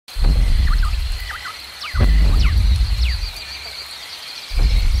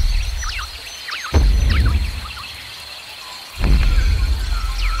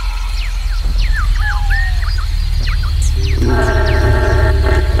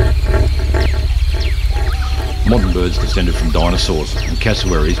Modern birds descended from dinosaurs, and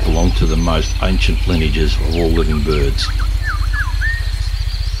cassowaries belong to the most ancient lineages of all living birds.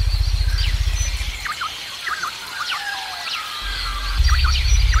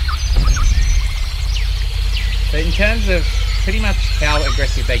 So in terms of pretty much how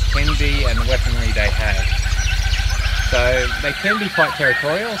aggressive they can be and the weaponry they have, so they can be quite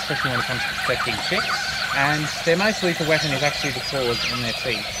territorial, especially when it comes to protecting chicks, and their most lethal weapon is actually the claws on their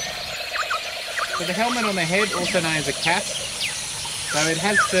feet. So the helmet on the head, also known as a casque, so it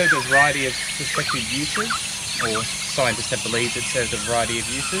has served a variety of prospective uses, or scientists have believed it served a variety of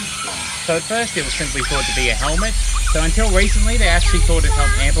uses. So at first it was simply thought to be a helmet, so until recently they actually thought it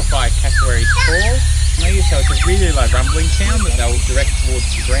helped amplify a cassowary's call, so it's a really low rumbling sound that they'll direct towards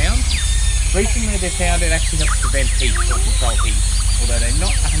the ground. Recently they found it actually helps prevent heat or control heat, although they're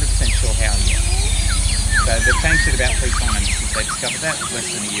not 100% sure how yet. So they've changed it about 3 times since they discovered that,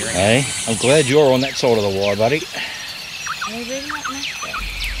 less than a year ago. Hey, I'm glad you're on that side of the wire, buddy. They're really not nasty.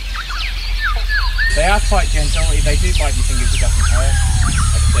 They are quite gentle. If they do bite your fingers, it doesn't hurt.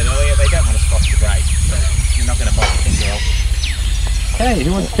 Like I said earlier, they don't want to squash the grate, so you're not going to bite your finger off. Hey, who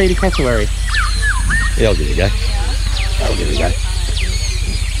wants to feed a cassowary? Yeah, I'll give it a go. I'll give it a go.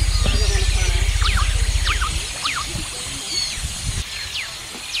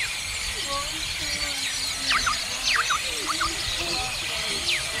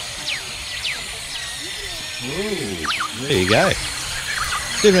 Ooh, there you go.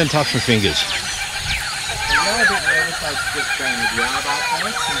 Didn't even touch my fingers. I'm a bit nervous I just going with yarn about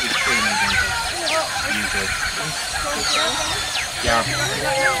first and just putting them in usually. Yeah.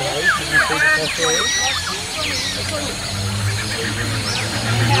 Sorry, can you see the cassowary?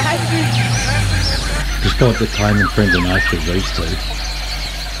 Despite the tame and friendly nature of these two,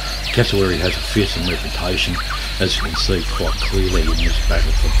 cassowary has a fearsome reputation, as you can see quite clearly in this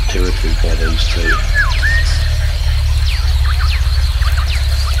battle for territory by these two.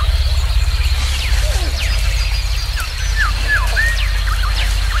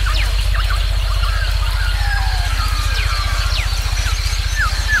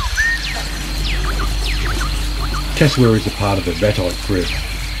 Cassowaries are part of the ratite group,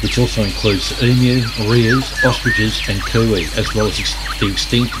 which also includes emu, rheas, ostriches and kiwi, as well as the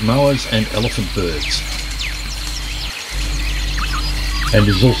extinct moas and elephant birds. And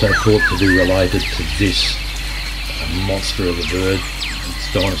is also thought to be related to this monster of a bird, this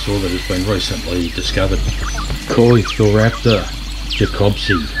dinosaur that has been recently discovered, Coithoraptor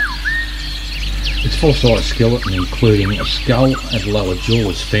jacobsi. Its fossilized skeleton, including a skull and lower jaw,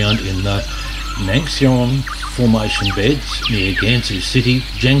 was found in the Nangxiong Formation beds near Gansu City,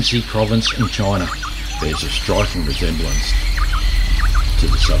 Jiangxi Province in China. There's a striking resemblance to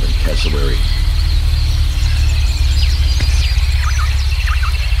the southern cassowary.